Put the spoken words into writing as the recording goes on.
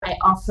I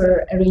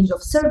offer a range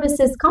of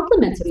services,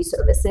 complementary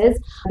services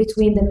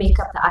between the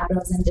makeup, the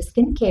eyebrows, and the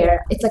skincare.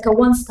 It's like a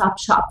one-stop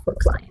shop for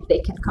clients. They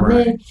can come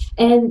in,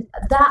 and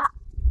that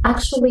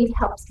actually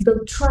helps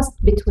build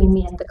trust between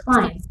me and the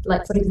client.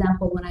 Like, for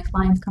example, when a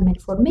client come in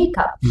for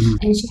makeup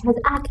and she has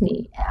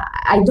acne,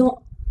 I don't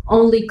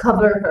only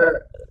cover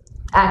her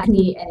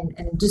acne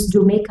and just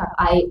do makeup.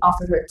 I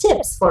offer her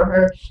tips for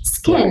her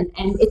skin,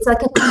 and it's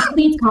like a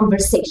complete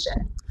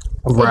conversation.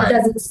 It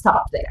doesn't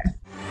stop there.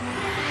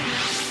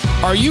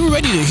 Are you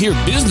ready to hear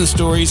business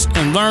stories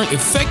and learn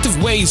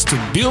effective ways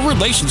to build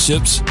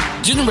relationships,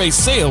 generate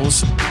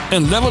sales,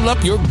 and level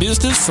up your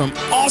business from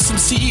awesome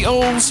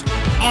CEOs,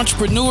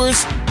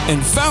 entrepreneurs,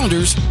 and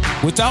founders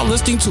without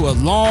listening to a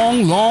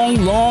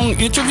long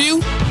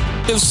interview?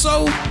 If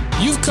so,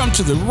 you've come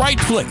to the right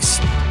place.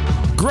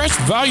 Gresh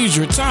values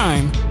your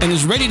time and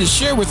is ready to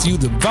share with you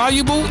the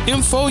valuable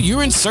info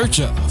you're in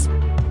search of.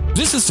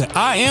 This is the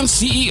I Am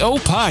CEO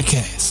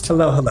podcast.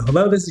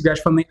 Hello. This is Gresh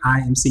from the I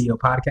Am CEO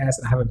podcast.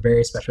 And I have a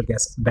very special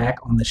guest back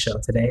on the show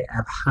today. I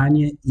have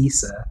Hania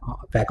Issa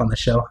back on the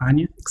show.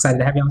 Hania, excited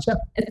to have you on the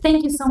show.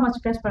 Thank you so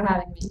much, Gresh, for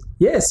having me.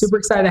 Yeah, super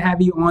excited to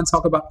have you on,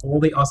 talk about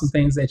all the awesome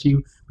things that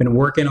you've been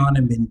working on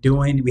and been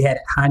doing. We had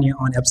Hania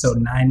on episode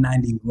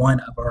 991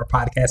 of our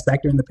podcast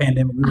back during the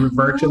pandemic. We were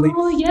virtually.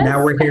 Yes.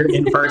 Now we're here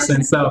in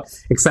person. So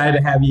excited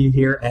to have you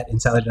here at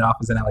Intelligent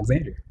Office in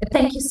Alexandria.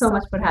 Thank you so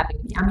much for having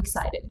me. I'm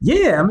excited.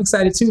 Yeah, I'm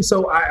excited too.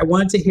 So I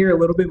wanted to hear a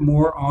little bit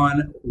more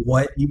on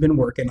what you've been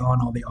working on,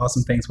 all the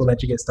awesome things. We'll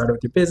let you get started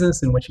with your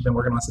business and what you've been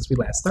working on since we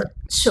last started.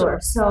 Sure.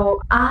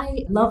 So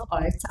I love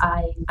art.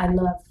 I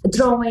love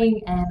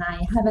drawing, and I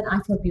have an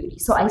eye for beauty.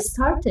 So I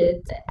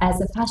started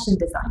as a fashion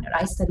designer.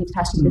 I studied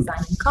fashion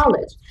design in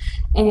college,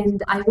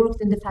 and I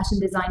worked in the fashion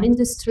design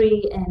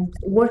industry, and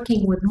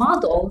working with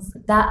models,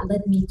 that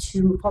led me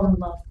to fall in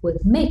love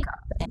with makeup.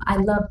 And I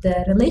love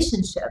the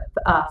relationship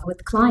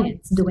with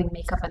clients doing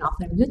makeup and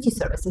offering beauty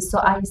services. So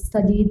I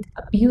studied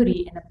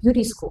beauty in a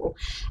beauty school,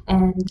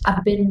 and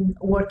I've been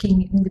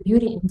working in the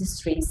beauty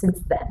industry since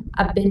then.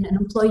 I've been an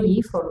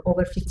employee for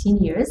over 15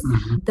 years.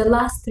 The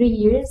last 3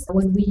 years,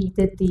 when we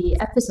did the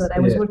episode, I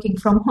was working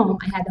from home.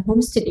 I had a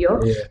home studio,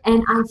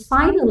 and I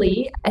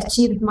finally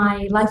achieved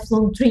my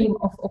lifelong dream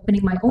of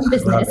opening my own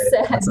business,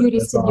 a beauty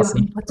studio awesome.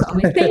 In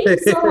Potomac. Thank you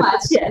so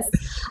much. Yes.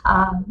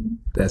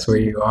 That's where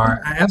you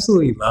are. I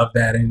absolutely love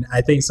that. And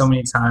I think so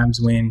many times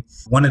when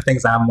one of the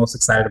things I'm most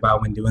excited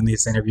about when doing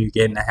this interview,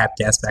 getting to have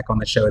guests back on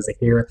the show, is to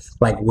hear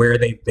like where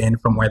they've been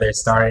from where they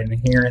started, and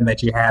hearing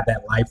that you had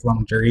that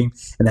lifelong dream,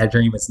 and that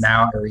dream is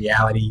now a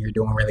reality. You're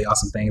doing really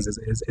awesome things.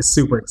 is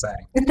super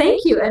exciting.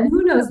 Thank you. And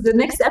who knows, the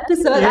next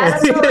episode, I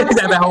don't know.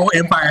 Have the whole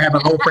empire, have a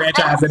whole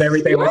franchise and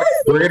everything.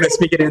 Yes, we're going to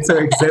speak it into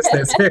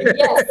existence.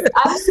 Yes,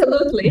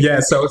 absolutely. Yeah.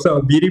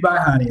 So Beauty by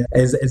Hania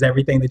is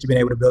everything that you've been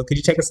able to build. Could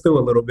you take us through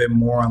a little bit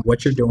more on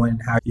what you're doing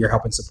and how you're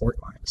helping support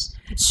clients?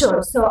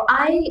 Sure. So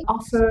I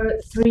offer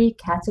 3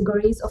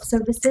 categories of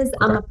services.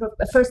 Okay.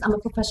 I'm a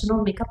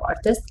professional makeup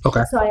artist.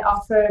 Okay. So I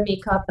offer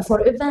makeup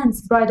for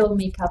events, bridal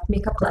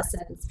makeup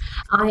lessons.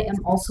 I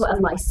am also a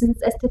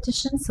licensed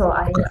esthetician. So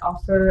I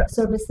offer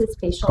services,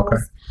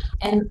 facials,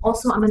 and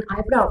also I'm an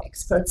eyebrow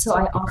expert. So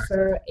I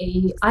offer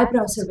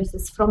eyebrow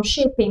services from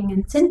shaping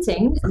and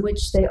tinting,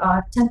 which they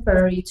are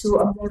temporary, to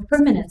a more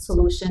permanent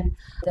solution,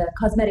 the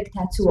cosmetic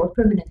tattoo or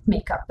permanent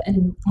makeup,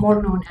 and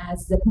more known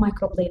as the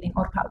microblading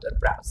or powder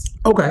brows.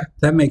 Okay,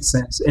 that makes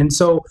sense. And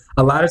so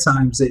a lot of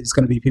times it's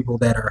going to be people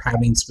that are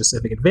having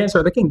specific events,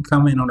 or they can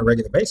come in on a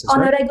regular basis, On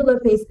right? a regular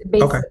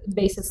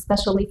basis,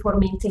 especially for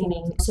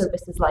maintaining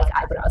services like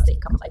eyebrows. They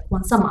come like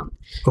once a month.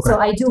 Okay. So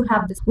I do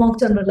have this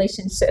long-term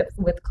relationship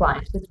with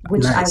clients,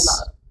 which Nice. I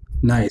love.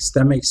 Nice.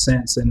 That makes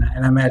sense. And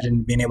I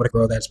imagine being able to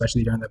grow that,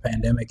 especially during the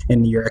pandemic,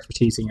 and your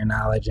expertise and your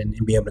knowledge and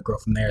be able to grow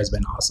from there has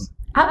been awesome.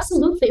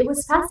 Absolutely. It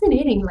was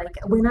fascinating. Like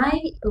when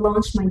I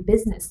launched my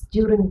business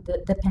during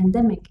the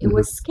pandemic, it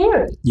was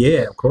scary.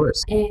 Yeah, of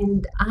course.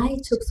 And I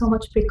took so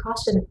much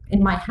precaution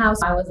in my house.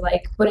 I was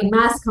like putting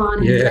masks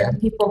on, and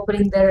people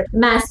putting their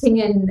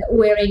masking and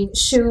wearing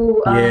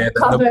shoe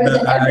covers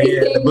and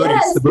everything.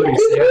 The booties.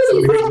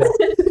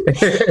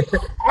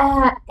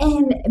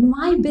 And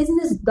my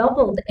business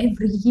doubled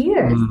every year.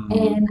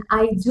 And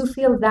I do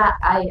feel that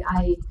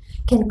I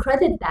can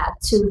credit that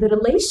to the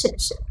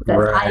relationship that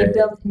I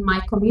built in my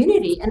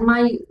community and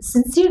my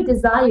sincere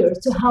desire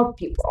to help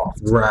people.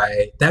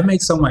 Right. That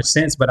makes so much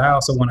sense. But I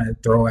also want to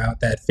throw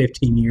out that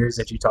 15 years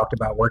that you talked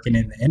about working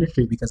in the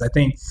industry, because I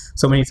think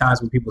so many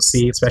times when people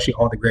see, especially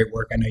all the great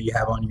work I know you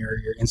have on your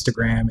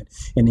Instagram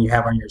and you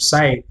have on your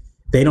site,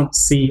 they don't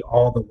see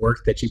all the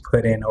work that you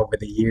put in over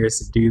the years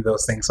to do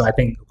those things. So I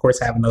think, of course,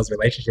 having those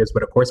relationships,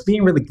 but of course,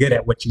 being really good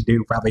at what you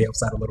do probably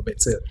helps out a little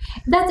bit too.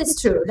 That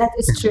is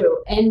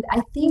true. And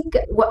I think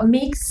what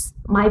makes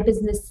my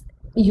business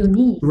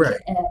unique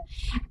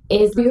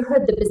is, you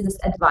heard the business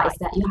advice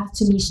that you have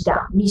to niche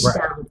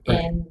down.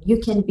 and you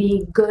can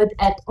be good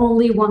at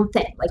only one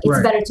thing. Like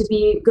it's better to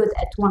be good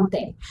at one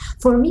thing.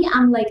 For me,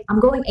 I'm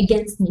going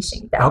against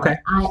niching down. Okay.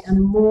 I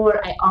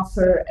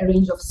offer a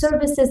range of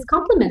services,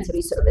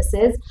 complementary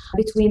services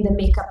between the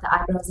makeup, the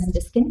eyebrows, and the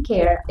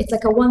skincare. It's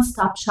like a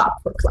one-stop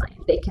shop for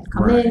clients. They can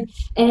come in,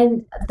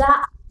 and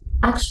that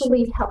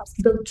actually helps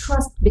build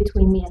trust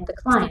between me and the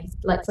client.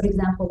 Like, for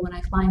example, when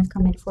a client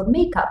come in for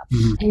makeup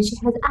and she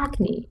has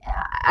acne,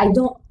 I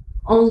don't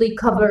only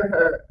cover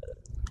her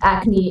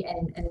acne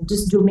and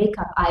just do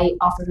makeup. I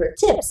offer her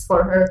tips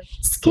for her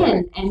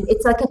skin, and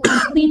it's like a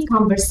complete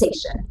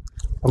conversation.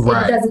 It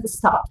doesn't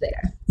stop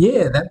there.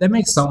 Yeah, that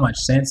makes so much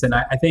sense. And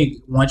I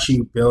think once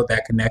you build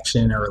that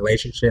connection or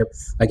relationship,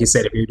 like you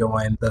said, if you're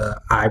doing the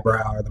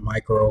eyebrow or the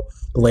micro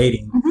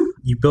blading,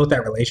 you built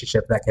that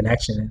relationship, that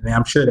connection. And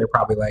I'm sure they're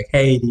probably like,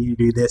 hey, do you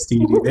do this? Do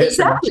you do this?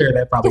 Exactly. And I'm sure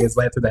that probably has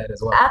led to that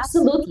as well.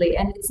 Absolutely.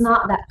 And it's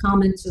not that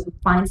common to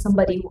find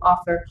somebody who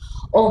offer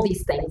all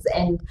these things.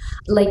 And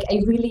like,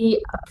 I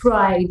really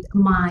pride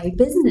my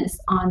business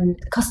on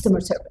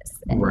customer service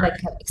and like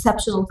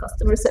exceptional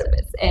customer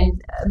service.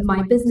 And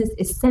my business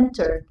is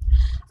centered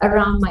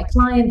around my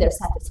client, their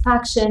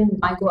satisfaction.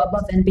 I go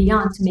above and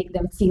beyond to make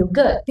them feel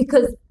good,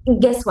 because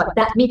guess what?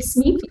 That makes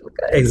me feel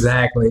good.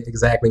 Exactly.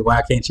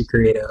 Why can't you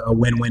create a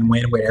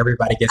win-win-win where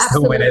everybody gets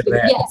to win at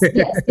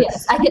that?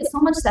 Yes. I get so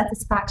much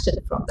satisfaction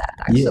from that,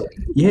 actually.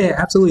 Yeah,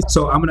 absolutely.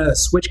 So I'm going to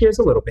switch gears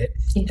a little bit,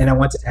 and I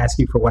want to ask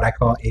you for what I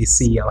call a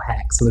CEO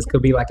hack. So this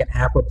could be like an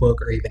app, a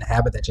book, or even a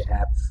habit that you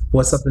have.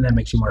 What's something that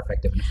makes you more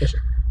effective and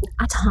efficient?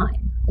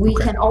 Time. We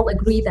can all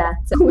agree that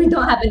we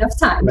don't have enough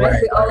time,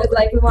 right? We always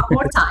we want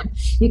more time.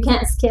 You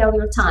can't scale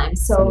your time.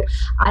 So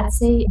I'd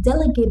say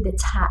delegate the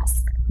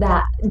tasks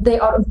that they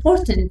are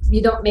important.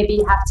 You don't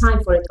maybe have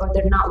time for it, or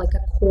they're not like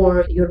a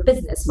core your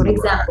business. For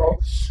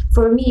example,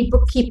 for me,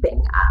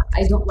 bookkeeping,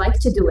 I don't like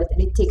to do it,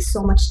 and it takes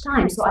so much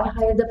time. So I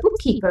hired a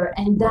bookkeeper,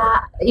 and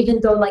that,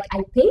 even though like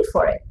I pay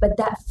for it, but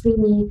that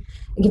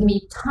give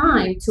me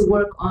time to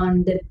work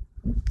on the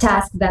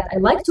tasks that I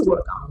like to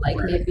work on, like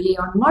maybe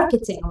on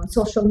marketing, on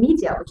social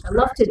media, which I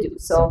love to do.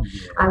 So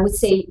I would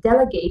say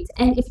delegate.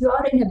 And if you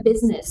are in a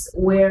business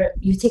where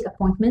you take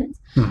appointment,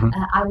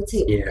 I would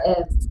say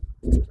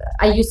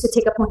I used to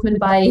take appointment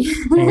by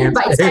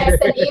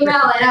text and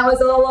email, and I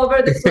was all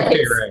over the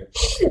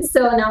place.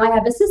 So now I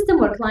have a system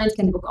where clients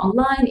can book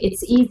online.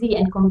 It's easy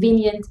and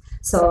convenient.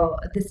 So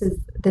this is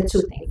the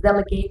two things: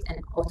 delegate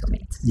and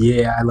automate.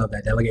 Yeah, I love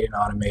that. Delegate and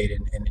automate,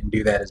 and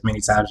do that as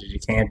many times as you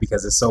can,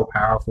 because it's so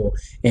powerful.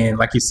 And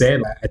like you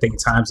said, I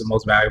think time's the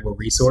most valuable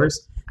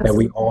resource that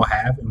we all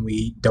have, and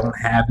we don't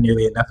have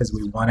nearly enough as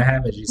we want to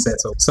have, as you said.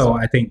 So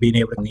I think being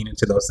able to lean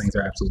into those things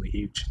are absolutely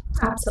huge.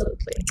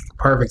 Absolutely.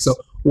 Perfect. So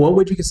what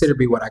would you consider to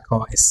be what I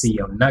call a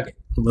CEO nugget?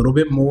 A little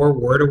bit more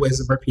word of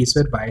wisdom or piece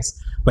of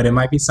advice, but it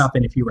might be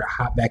something, if you were to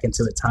hop back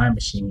into a time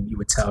machine, you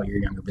would tell your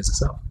younger business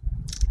self.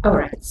 All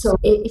right. So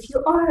if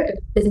you are a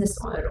business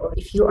owner, or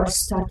if you are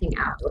starting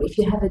out, or if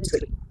you have a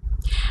dream,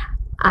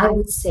 I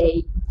would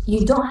say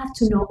you don't have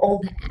to know all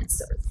the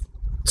answers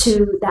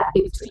to that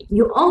big dream.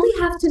 You only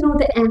have to know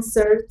the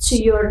answer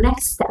to your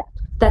next step.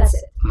 That's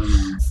it.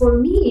 For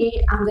me,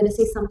 I'm going to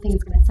say something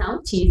that's going to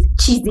sound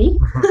cheesy.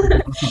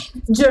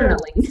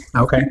 Journaling.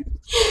 Okay.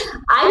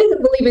 I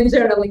didn't believe in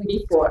journaling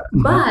before,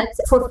 but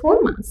for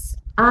 4 months,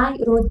 I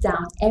wrote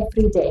down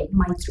every day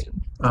my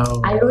dream.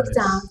 I wrote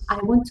down, I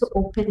want to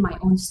open my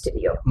own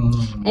studio.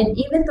 And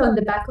even though in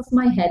the back of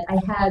my head, I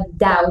had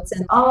doubts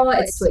and,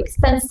 it's too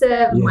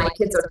expensive, my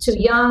kids are too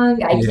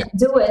young, I can't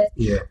do it.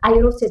 I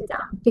wrote it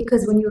down,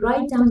 because when you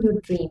write down your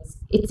dreams,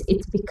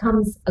 it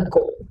becomes a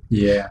goal.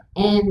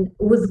 And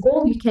with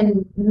goal, you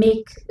can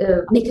make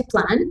a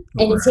plan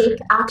and take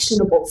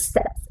actionable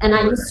steps. And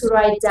I used to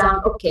write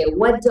down, okay,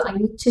 what do I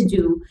need to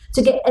do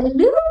to get a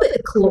little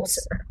bit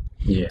closer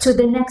to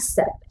the next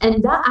step?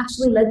 And that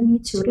actually led me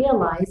to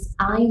realize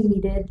I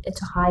needed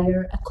to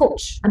hire a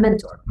coach, a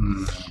mentor.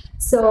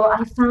 So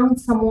I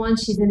found someone.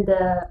 She's in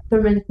the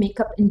permanent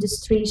makeup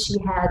industry. She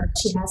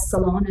has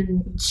salon,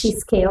 and she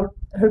scaled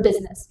her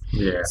business.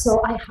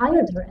 So I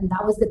hired her, and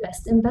that was the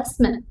best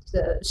investment.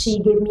 She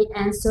gave me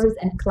answers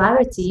and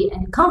clarity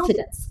and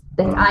confidence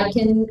that I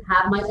can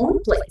have my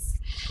own place.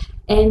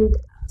 And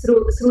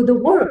through the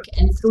work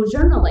and through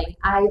journaling,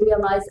 I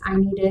realized I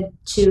needed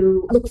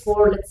to look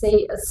for, let's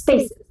say,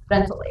 spaces,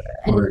 rental area.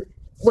 And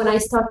when I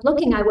started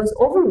looking, I was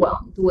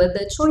overwhelmed with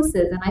the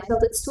choices, and I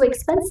felt it's too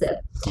expensive.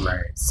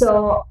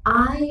 So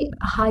I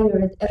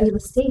hired a real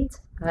estate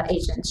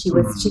agent.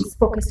 She's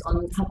focused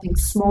on helping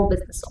small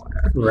business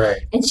owners.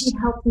 And she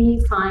helped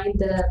me find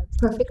the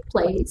perfect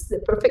place, the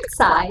perfect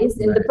size,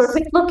 in the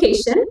perfect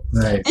location.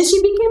 And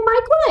she became my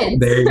client.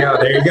 There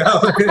you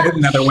go.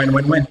 Another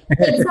win-win-win.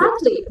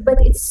 Exactly. But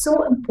it's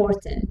so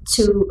important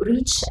to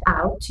reach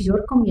out to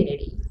your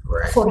community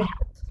for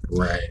help.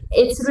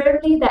 It's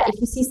rarely that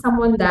if you see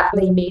someone that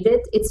they made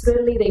it, it's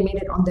rarely they made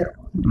it on their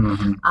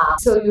own.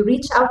 So you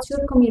reach out to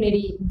your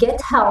community,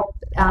 get help,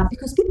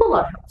 because people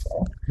are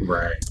helpful.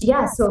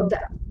 So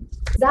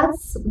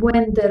that's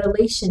when the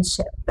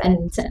relationship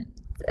and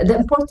the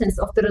importance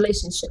of the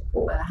relationship,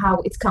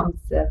 how it comes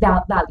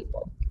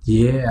valuable.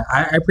 Yeah,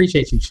 I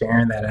appreciate you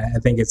sharing that. I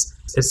think it's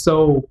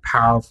so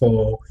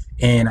powerful,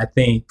 and I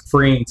think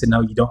freeing to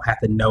know you don't have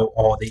to know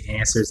all the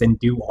answers and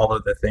do all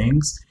of the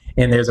things.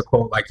 And there's a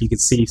quote like, you can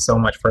see so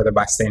much further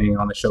by standing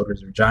on the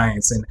shoulders of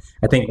giants. And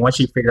I think once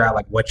you figure out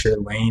like what your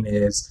lane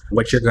is,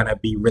 what you're going to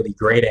be really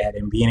great at,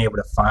 and being able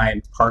to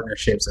find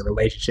partnerships and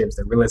relationships,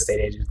 the real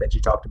estate agents that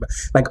you talked about,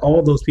 like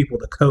all those people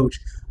to coach,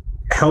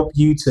 help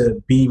you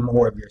to be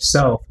more of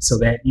yourself so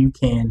that you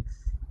can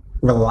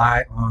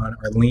rely on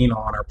or lean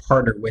on or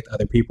partner with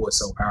other people is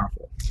so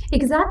powerful.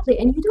 Exactly.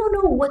 And you don't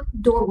know what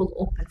door will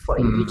open for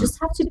you. You just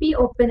have to be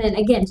open, and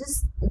again,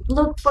 just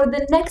look for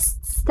the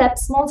next step,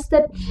 small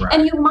step. Right.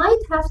 And you might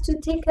have to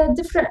take a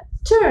different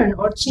turn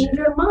or change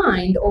your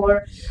mind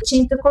or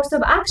change the course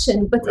of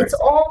action, but it's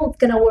all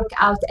going to work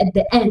out at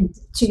the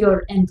end to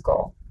your end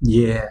goal.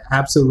 Yeah,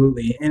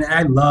 absolutely. And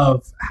I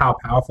love how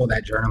powerful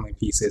that journaling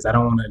piece is. I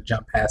don't want to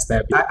jump past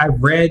that. I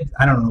read,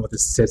 I don't know what the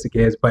statistic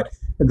is, but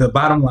the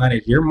bottom line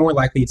is you're more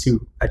likely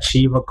to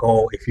achieve a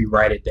goal if you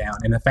write it down.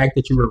 And the fact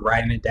that you were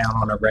writing it down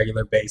on a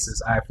regular basis,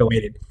 I feel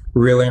made it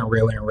realer and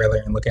realer and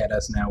realer. And look at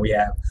us now. We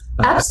have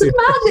absolute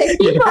magic.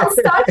 People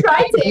start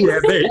writing.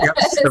 Yeah, there you go.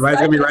 Everybody's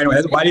gonna be writing.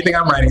 Why do you think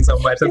I'm writing so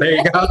much? So there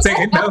you go.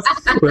 Taking notes.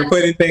 We're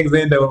putting things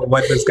into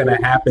what's going to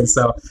happen.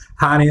 So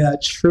Hania,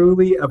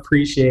 truly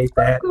appreciate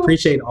that. Cool.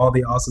 Appreciate all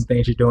the awesome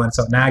things you're doing.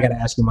 So now I got to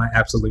ask you my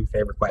absolute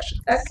favorite question.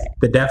 Okay.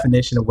 The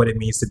definition of what it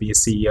means to be a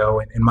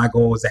CEO. And my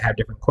goal is to have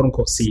different quote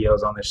unquote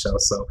CEOs on the show.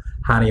 So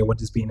Hania, what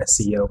does being a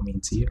CEO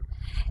mean to you?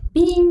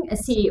 Being a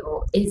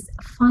CEO is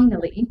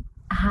finally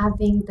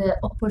having the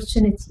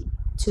opportunity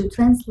to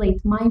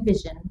translate my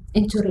vision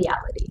into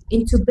reality,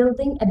 into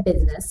building a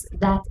business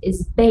that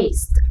is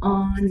based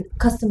on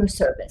customer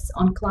service,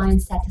 on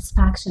client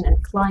satisfaction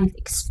and client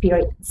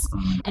experience,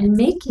 and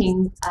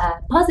making a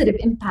positive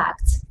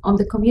impact on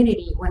the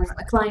community. When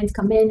a client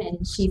comes in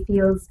and she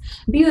feels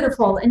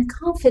beautiful and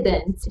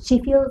confident, she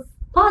feels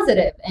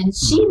positive, and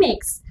she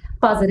makes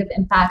positive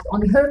impact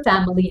on her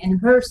family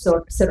and her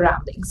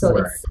surroundings.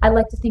 So I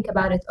like to think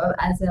about it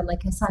as a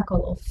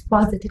cycle of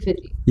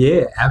positivity.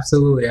 Yeah,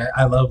 absolutely.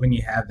 I love when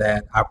you have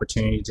that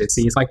opportunity to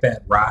see. It's like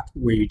that rock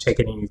where you take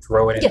it and you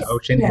throw it in the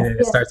ocean, and then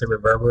it starts to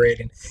reverberate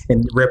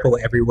and ripple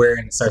everywhere,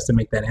 and it starts to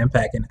make that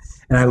impact. And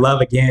I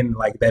love, again,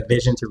 like that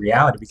vision to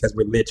reality, because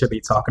we're literally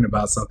talking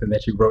about something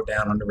that you wrote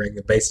down on a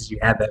regular basis. You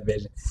had that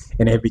vision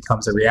and it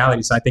becomes a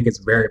reality. So I think it's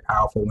very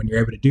powerful when you're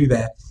able to do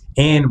that.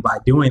 And by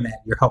doing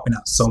that, you're helping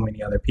out so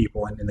many other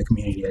people in the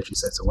community, as you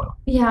said so well.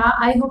 Yeah,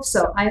 I hope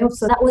so.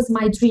 That was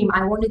my dream.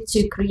 I wanted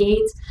to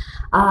create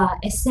a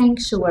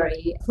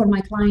sanctuary for my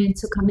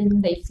clients to come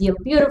in. They feel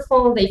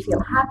beautiful, they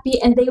feel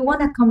happy, and they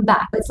want to come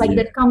back. It's like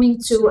they're coming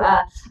to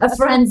a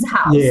friend's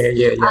house.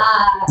 It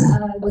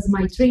was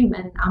my dream,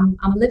 and I'm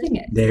living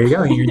it. There you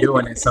go. You're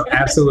doing it. So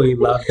absolutely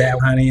love that,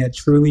 honey. I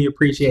truly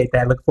appreciate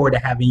that. Look forward to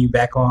having you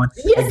back on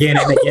again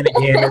and again and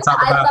again to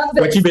talk about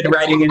what you've been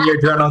writing in your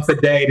journal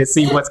today, to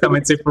see what's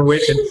coming to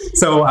fruition.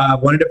 So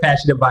wanted to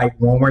pass you the mic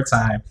one more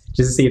time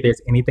just to see if there's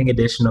anything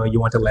additional you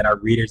want to let our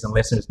readers and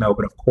listeners know,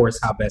 but of course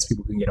how best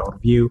people can get hold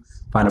of you,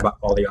 find out about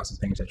all the awesome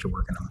things that you're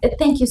working on.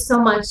 Thank you so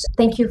much.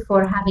 Thank you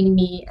for having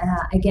me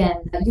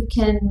again. You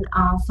can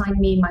find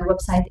me. My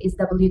website is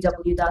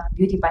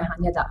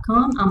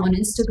www.beautybyhania.com. I'm on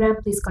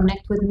Instagram. Please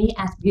connect with me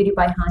at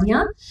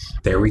beautybyhania.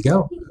 There we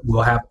go.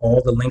 We'll have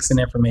all the links and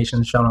information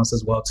in the show notes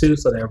as well too,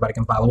 so that everybody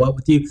can follow up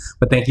with you.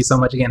 But thank you so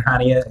much again,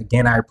 Hania.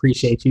 Again, I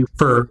appreciate you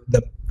for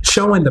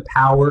showing the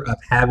power of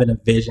having a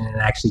vision and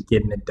actually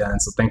getting it done.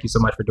 So thank you so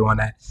much for doing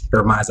that. It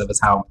reminds us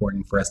how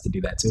important for us to do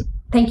that too.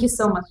 Thank you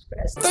so much,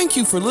 Chris. Thank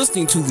you for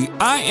listening to the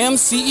I Am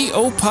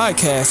CEO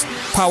podcast,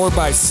 powered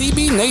by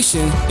CB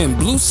Nation and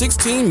Blue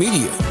 16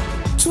 Media.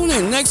 Tune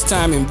in next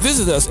time and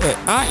visit us at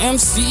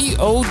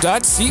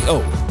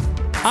IamCEO.co.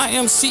 I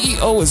Am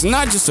CEO is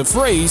not just a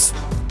phrase,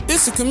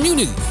 it's a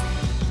community.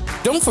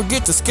 Don't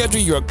forget to schedule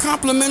your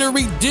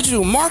complimentary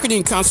digital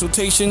marketing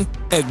consultation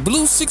at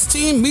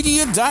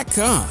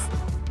blue16media.com.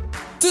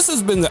 This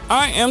has been the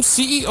I Am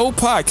CEO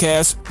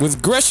podcast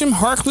with Gresham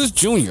Harkless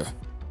Jr.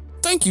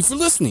 Thank you for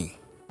listening.